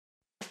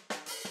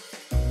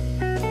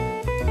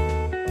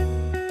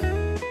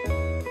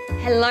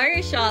Hello,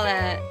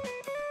 Charlotte.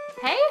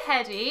 Hey,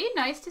 Hedy.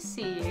 Nice to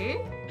see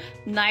you.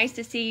 Nice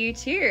to see you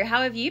too.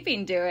 How have you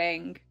been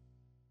doing?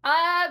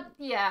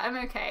 Yeah, I'm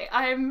okay.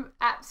 I'm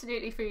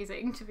absolutely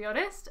freezing, to be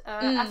honest.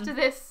 After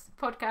this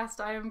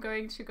podcast, I am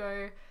going to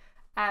go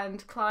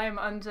and climb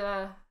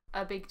under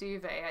a big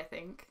duvet, I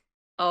think.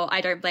 Oh,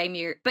 I don't blame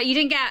you. But you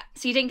didn't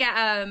get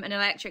an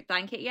electric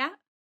blanket yet?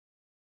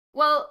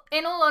 Well,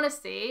 in all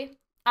honesty,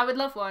 I would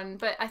love one,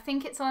 but I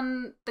think it's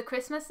on the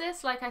Christmas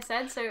list, like I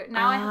said. So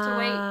now I have to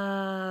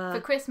wait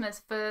for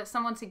Christmas for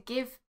someone to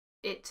give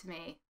it to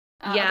me.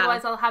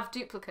 Otherwise, I'll have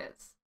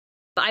duplicates.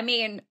 But I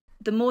mean,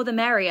 the more the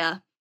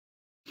merrier.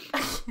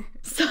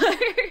 So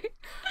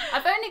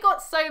I've only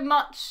got so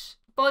much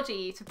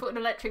body to put an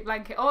electric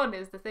blanket on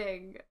is the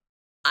thing.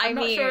 I'm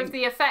not sure if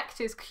the effect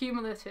is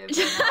cumulative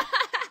or not.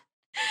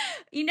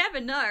 You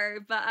never know,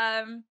 but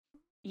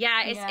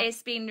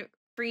it's been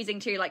freezing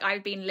too. Like,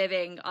 I've been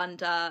living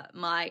under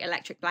my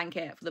electric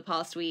blanket for the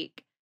past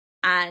week,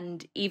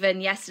 and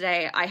even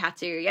yesterday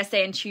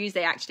and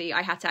Tuesday actually,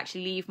 I had to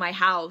actually leave my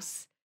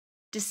house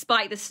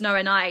despite the snow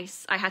and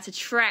ice. I had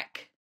to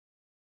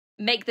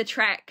make the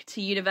trek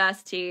to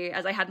university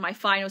as I had my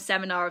final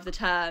seminar of the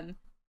term,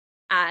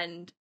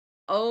 and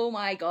oh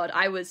my god,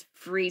 I was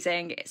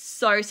freezing. It's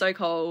so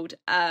cold.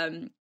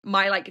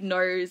 My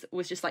nose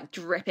was just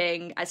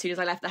dripping as soon as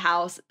I left the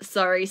house.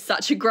 Sorry,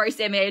 such a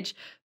gross image,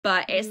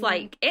 but it's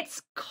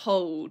it's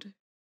cold.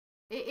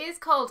 It is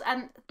cold,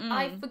 and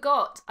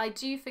I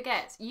do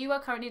forget, you are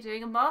currently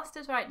doing a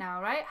master's right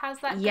now, right? How's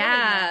that going?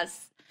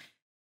 Yes.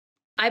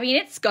 I mean,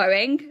 it's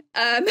going.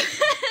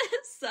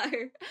 So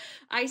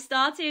I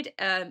started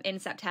in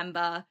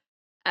September,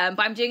 but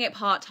I'm doing it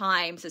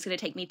part-time, so it's going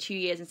to take me 2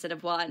 years instead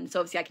of 1. So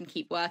obviously I can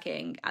keep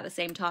working at the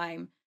same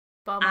time.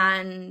 Bummer.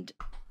 And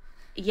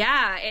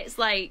yeah, it's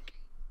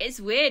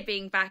weird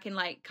being back in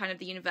kind of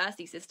the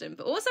university system,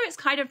 but also it's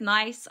kind of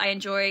nice. I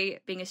enjoy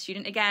being a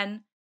student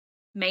again,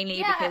 mainly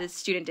because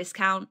student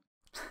discount.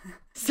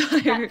 So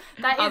that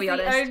I'll be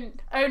honest, the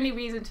only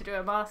reason to do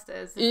a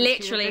master's.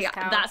 Literally,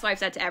 that's what I've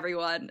said to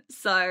everyone.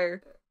 So,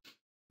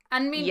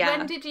 and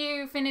when did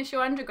you finish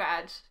your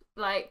undergrad?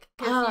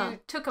 Because you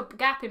took a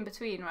gap in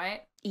between,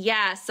 right?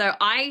 Yeah. So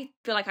I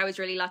feel like I was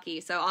really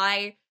lucky. So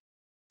I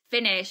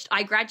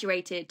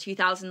graduated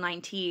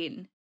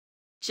 2019,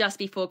 just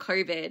before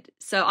COVID.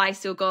 So I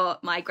still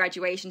got my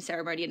graduation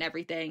ceremony and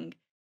everything.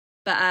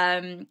 But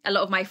a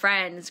lot of my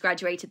friends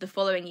graduated the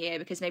following year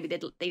because maybe they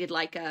did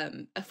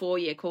a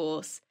 4-year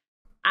course.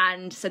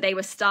 And so they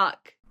were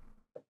stuck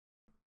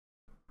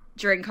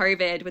during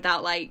COVID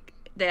without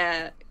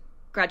their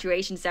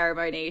graduation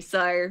ceremony.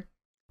 So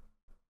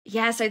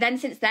yeah, so then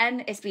since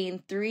then it's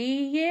been 3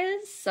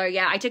 years. So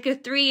yeah, I took a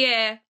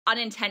 3-year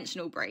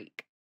unintentional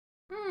break.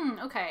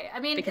 Okay. I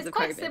mean, because it's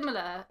quite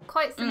similar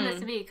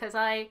to me, because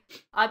I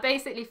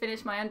basically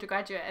finished my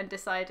undergraduate and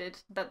decided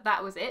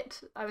that was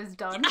it. I was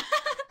done.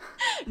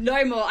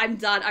 No more. I'm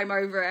done. I'm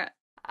over it.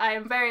 I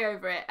am very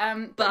over it.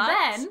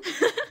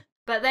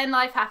 But then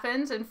life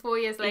happened, and 4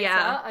 years later,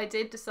 I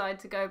did decide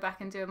to go back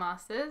and do a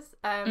master's.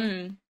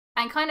 And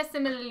kind of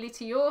similarly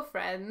to your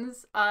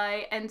friends,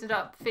 I ended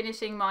up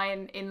finishing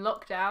mine in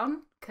lockdown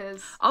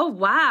because oh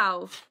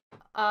wow,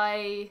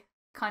 I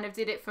kind of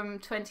did it from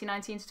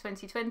 2019 to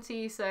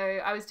 2020. So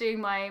I was doing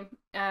my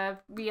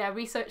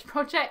research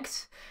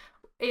project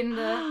in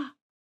the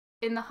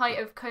height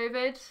of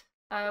COVID.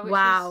 Which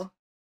wow.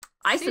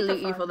 I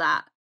salute you for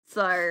that.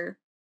 So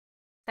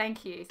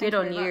thank you. Good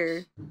on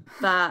you.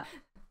 But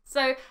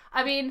so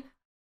I mean,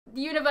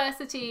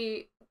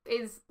 university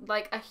is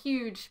a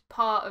huge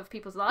part of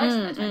people's lives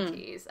in their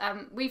 20s.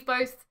 We've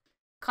both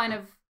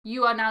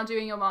you are now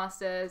doing your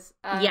masters.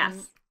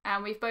 Yes.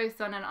 And we've both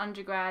done an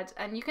undergrad,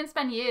 and you can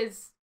spend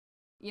years,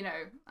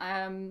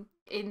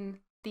 in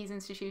these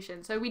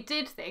institutions. So we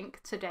did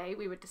think today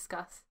we would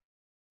discuss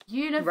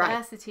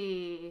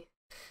university.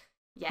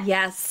 Right.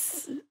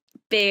 Yes.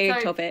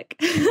 Big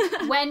topic.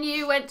 When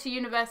you went to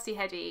university,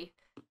 Hedy,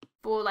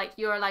 for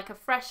you're a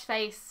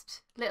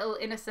fresh-faced, little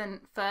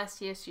innocent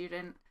first-year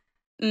student,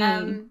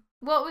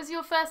 what was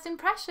your first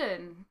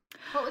impression?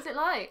 What was it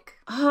like?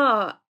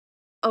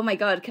 Oh my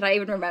god, can I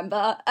even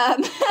remember?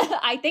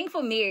 I think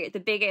for me, the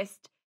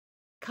biggest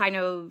kind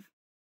of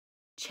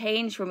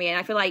change for me, and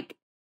I feel like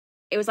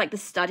it was the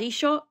study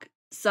shock.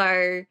 So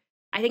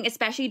I think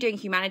especially doing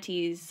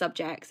humanities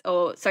subjects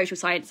or social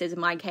sciences in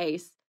my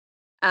case,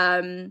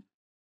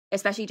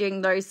 especially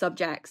doing those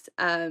subjects,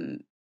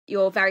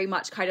 you're very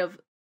much kind of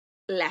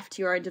left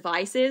to your own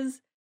devices,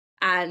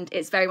 and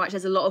it's very much,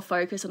 there's a lot of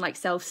focus on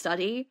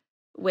self-study,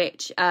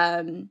 which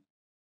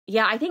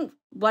I think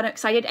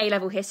because I did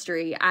A-level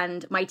history,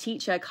 and my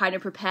teacher kind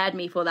of prepared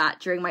me for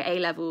that during my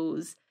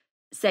A-levels,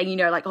 saying,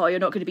 you're not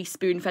going to be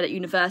spoon-fed at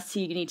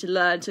university. You need to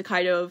learn to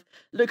kind of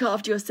look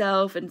after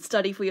yourself and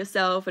study for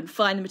yourself and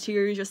find the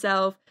materials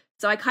yourself.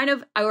 So I kind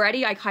of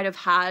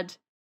had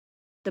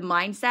the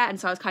mindset, and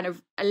so I was kind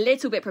of a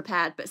little bit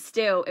prepared, but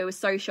still it was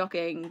so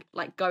shocking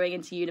going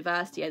into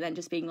university and then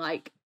just being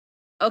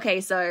okay,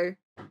 so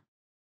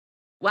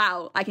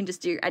wow, I can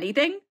just do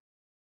anything.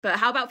 But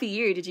how about for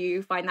you? Did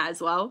you find that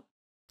as well?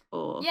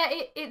 or yeah,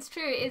 it's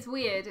true. It's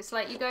weird. It's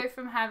like you go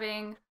from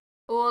having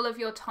all of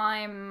your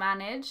time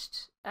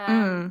managed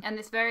and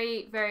this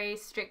very, very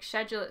strict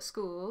schedule at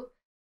school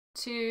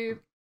to,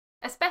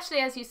 especially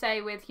as you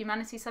say with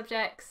humanities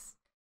subjects,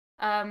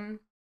 the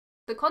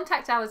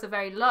contact hours are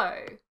very low.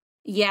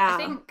 Yeah. I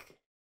think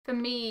for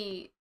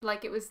me,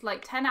 like it was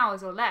like 10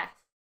 hours or less.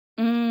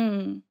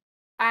 And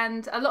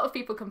a lot of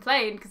people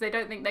complain because they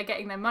don't think they're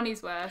getting their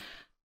money's worth.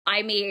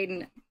 I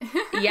mean,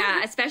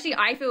 yeah, especially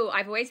I've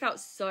always felt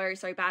so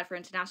bad for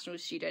international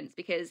students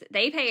because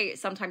they pay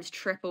sometimes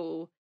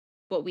triple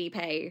what we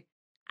pay.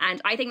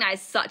 And I think that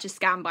is such a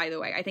scam, by the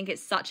way. I think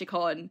it's such a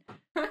con.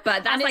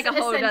 But that's like a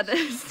whole other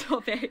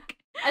topic.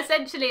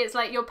 Essentially, it's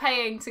like you're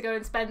paying to go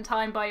and spend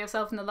time by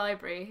yourself in the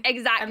library.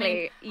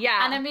 Exactly.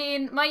 Yeah. And I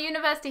mean, my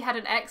university had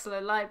an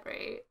excellent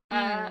library,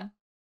 but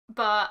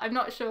I'm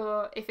not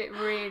sure if it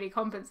really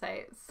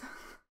compensates.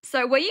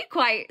 So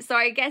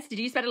I guess, did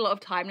you spend a lot of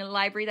time in the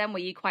library then? Were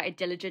you quite a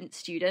diligent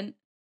student?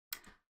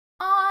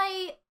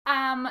 I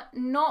am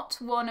not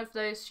one of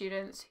those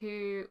students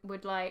who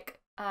would like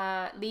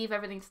leave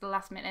everything to the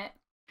last minute.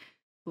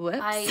 Whoops.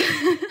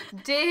 I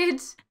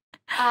did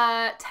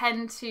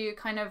tend to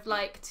kind of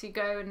like to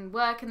go and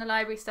work in the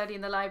library, study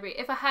in the library.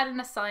 If I had an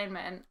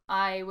assignment,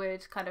 I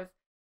would kind of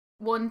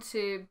want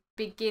to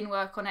begin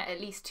work on it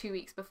at least 2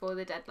 weeks before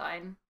the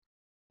deadline.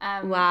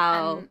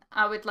 Wow. And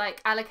I would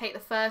like allocate the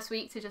first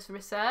week to just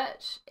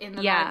research in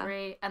the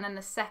library, and then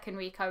the second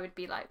week I would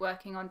be like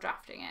working on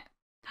drafting it.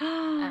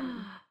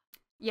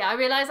 Yeah, I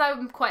realise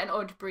I'm quite an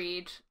odd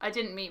breed. I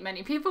didn't meet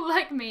many people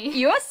like me.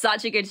 You are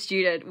such a good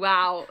student.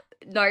 Wow.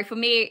 No, for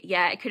me,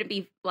 yeah, it couldn't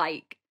be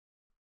like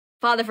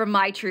farther from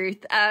my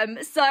truth.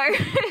 So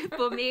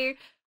for me,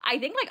 I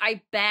think like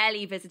I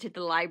barely visited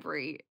the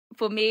library.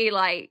 For me,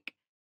 like,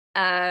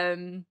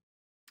 yeah,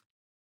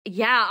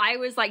 I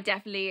was like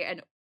definitely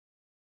an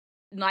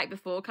night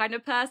before kind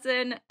of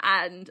person,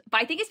 but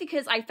I think it's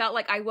because I felt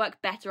like I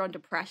work better under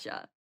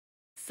pressure.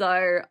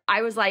 So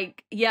I was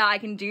like, yeah, I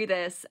can do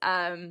this.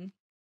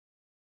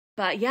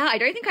 But yeah, I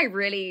don't think I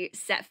really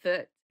set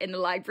foot in the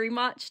library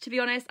much, to be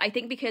honest. I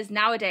think because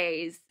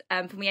nowadays,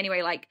 for me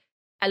anyway, like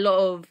a lot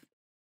of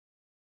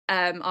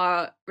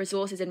our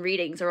resources and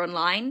readings are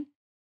online.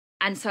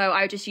 And so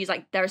I would just use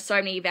like, there are so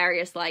many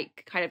various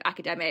like kind of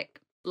academic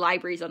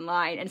libraries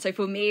online. And so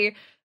for me,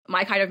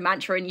 my kind of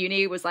mantra in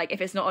uni was like, if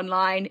it's not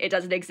online, it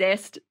doesn't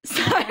exist.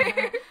 So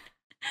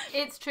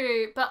it's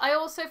true, but I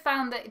also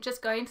found that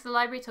just going to the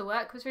library to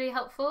work was really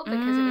helpful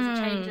because it was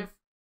a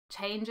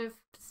change of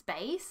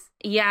space.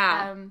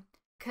 Yeah.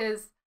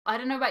 Because I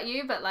don't know about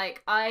you, but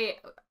like I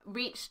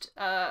reached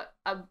a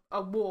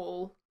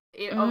wall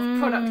of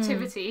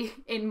productivity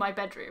in my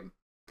bedroom.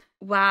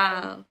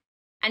 Wow.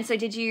 And so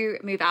did you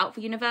move out for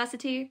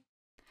university?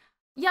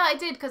 Yeah, I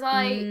did, because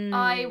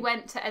I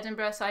went to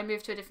Edinburgh, so I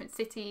moved to a different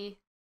city.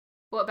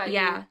 What about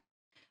you?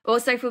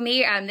 Also for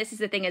me, this is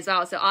the thing as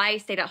well. So I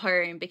stayed at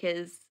home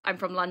because I'm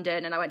from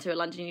London and I went to a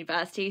London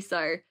university.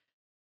 So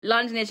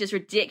London is just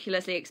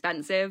ridiculously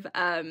expensive.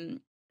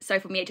 So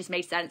for me, it just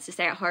made sense to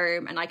stay at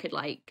home and I could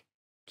like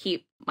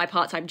keep my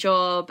part-time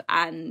job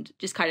and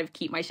just kind of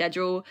keep my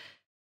schedule.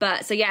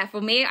 But so yeah,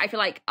 for me, I feel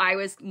like I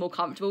was more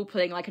comfortable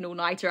putting like an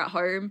all-nighter at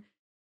home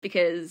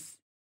because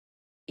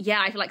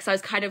yeah, I feel like so I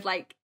was kind of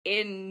like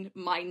in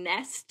my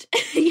nest,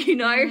 you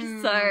know?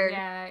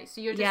 So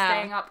you're just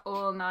staying up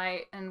all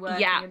night and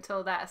working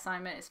until that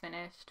assignment is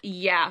finished.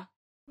 Yeah.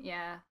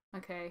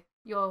 Okay,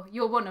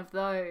 you're one of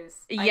those.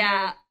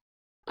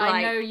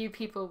 I know you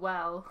people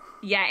well.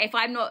 Yeah, if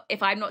I'm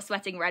not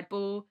sweating Red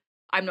Bull,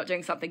 I'm not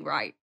doing something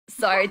right.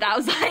 So that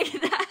was like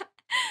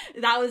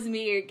that was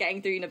me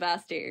getting through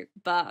university.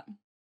 But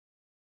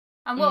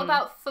and what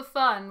about for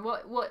fun?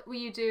 What were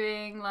you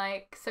doing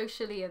like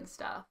socially and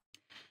stuff?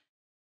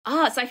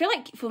 So I feel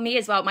like for me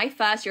as well, my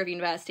first year of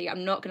university,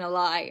 I'm not going to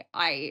lie,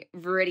 I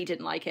really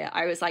didn't like it.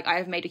 I was like, I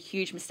have made a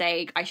huge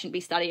mistake. I shouldn't be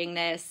studying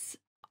this.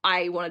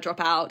 I want to drop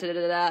out.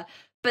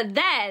 But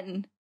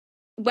then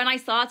when I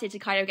started to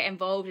kind of get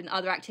involved in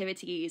other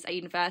activities at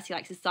university,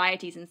 like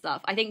societies and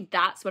stuff, I think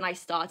that's when I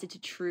started to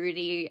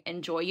truly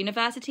enjoy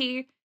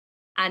university.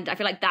 And I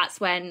feel like that's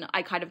when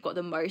I kind of got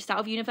the most out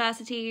of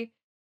university.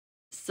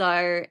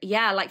 So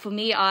yeah, like for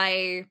me,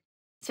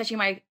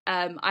 especially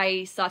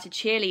I started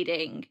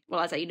cheerleading while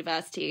I was at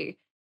university,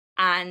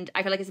 and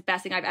I feel like it's the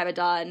best thing I've ever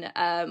done.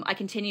 I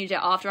continued it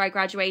after I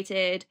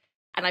graduated,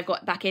 and I've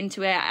got back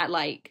into it at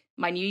like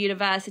my new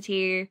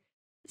university.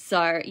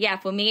 So yeah,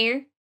 for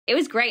me, it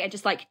was great and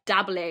just like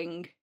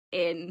dabbling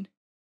in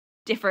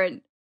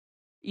different,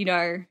 you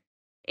know,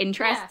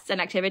 interests and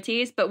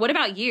activities. But what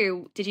about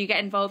you? Did you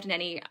get involved in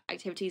any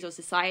activities or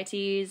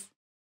societies?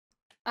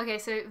 Okay,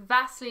 so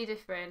vastly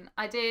different.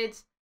 I did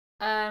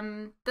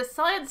the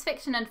Science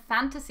Fiction and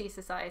Fantasy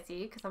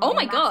Society, because I'm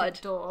a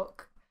massive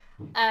dork.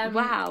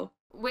 Wow.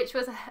 Which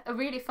was a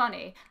really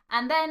funny.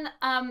 And then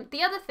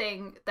the other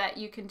thing that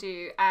you can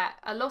do at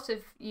a lot of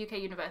UK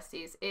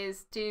universities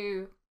is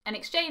do an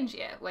exchange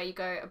year where you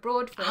go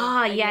abroad for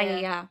a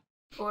year.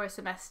 or a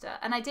semester.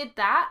 And I did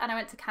that, and I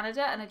went to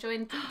Canada, and I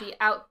joined the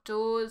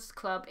outdoors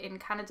club in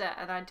Canada,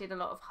 and I did a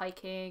lot of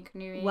hiking,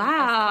 canoeing,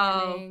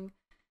 climbing.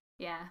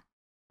 Yeah,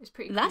 it's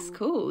pretty cool. That's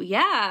cool,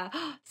 yeah.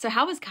 So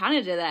how was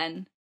Canada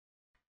then?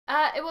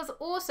 It was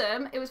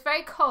awesome. It was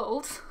very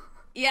cold.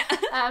 Yeah.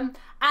 And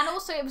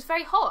also it was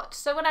very hot.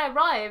 So when I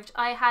arrived,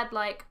 I had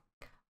like,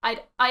 I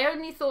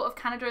only thought of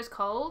Canada as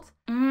cold.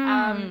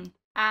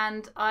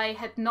 And I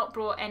had not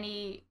brought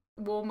any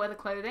warm weather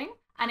clothing.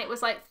 And it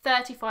was like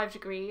 35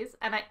 degrees,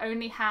 and I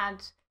only had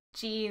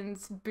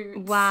jeans,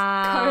 boots,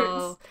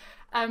 coats.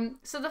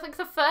 So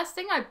the first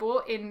thing I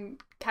bought in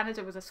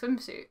Canada was a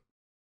swimsuit.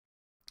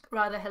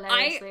 Rather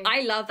hilariously.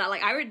 I love that.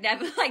 Like, I would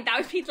never, like, that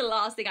would be the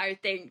last thing I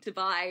would think to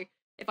buy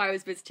if I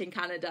was visiting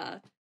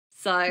Canada.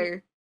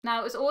 So... No,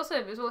 it was awesome.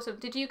 It was awesome.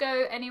 Did you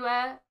go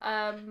anywhere,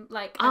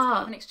 like, as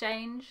part of an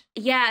exchange?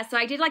 Yeah, so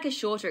I did, like, a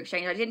shorter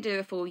exchange. I didn't do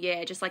a full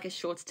year, just, like, a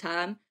shorter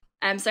term.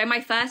 So in my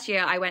first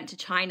year, I went to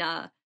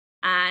China.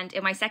 And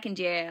in my second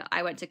year,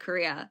 I went to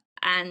Korea.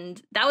 And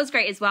that was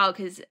great as well,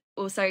 because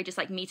also just,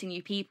 like, meeting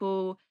new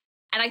people.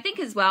 And I think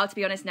as well, to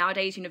be honest,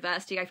 nowadays,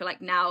 university, I feel like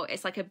now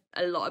it's, like,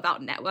 a lot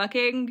about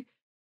networking.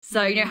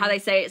 So, you know how they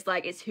say it's,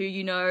 like, it's who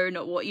you know,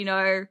 not what you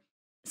know.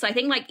 So I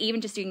think, like,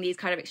 even just doing these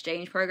kind of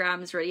exchange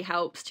programs really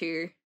helps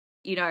to...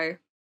 you know,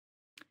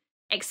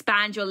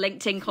 expand your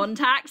LinkedIn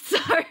contacts. So.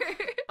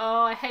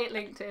 Oh, I hate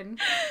LinkedIn.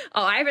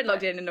 Oh, I haven't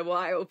logged in a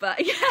while,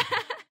 but yeah.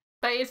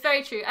 But it's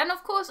very true. And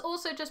of course,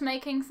 also just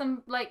making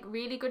some, like,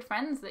 really good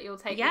friends that you'll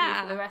take with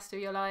you for the rest of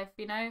your life,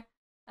 you know?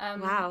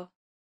 Wow.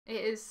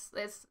 It's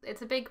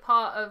a big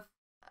part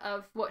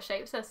of what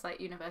shapes us,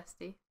 like,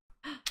 university.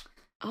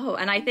 Oh,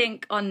 and I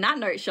think on that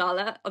note,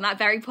 Charlotte, on that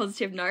very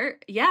positive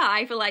note, yeah,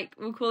 I feel like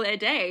we'll call it a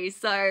day.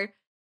 So...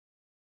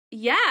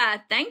 yeah,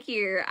 thank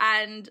you.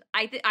 And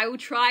I will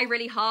try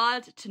really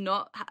hard to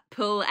not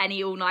pull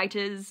any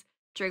all-nighters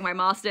during my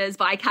masters,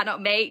 but I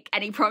cannot make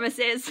any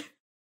promises.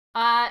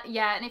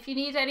 Yeah, and if you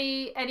need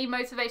any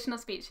motivational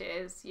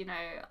speeches, you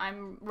know,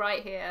 I'm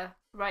right here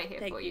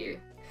thank for you.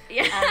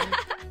 Yeah.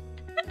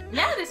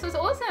 Yeah, this was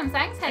awesome.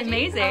 Thanks, Hedy.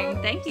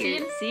 Amazing. Thank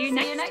you. See you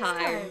next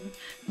time.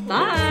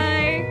 Bye.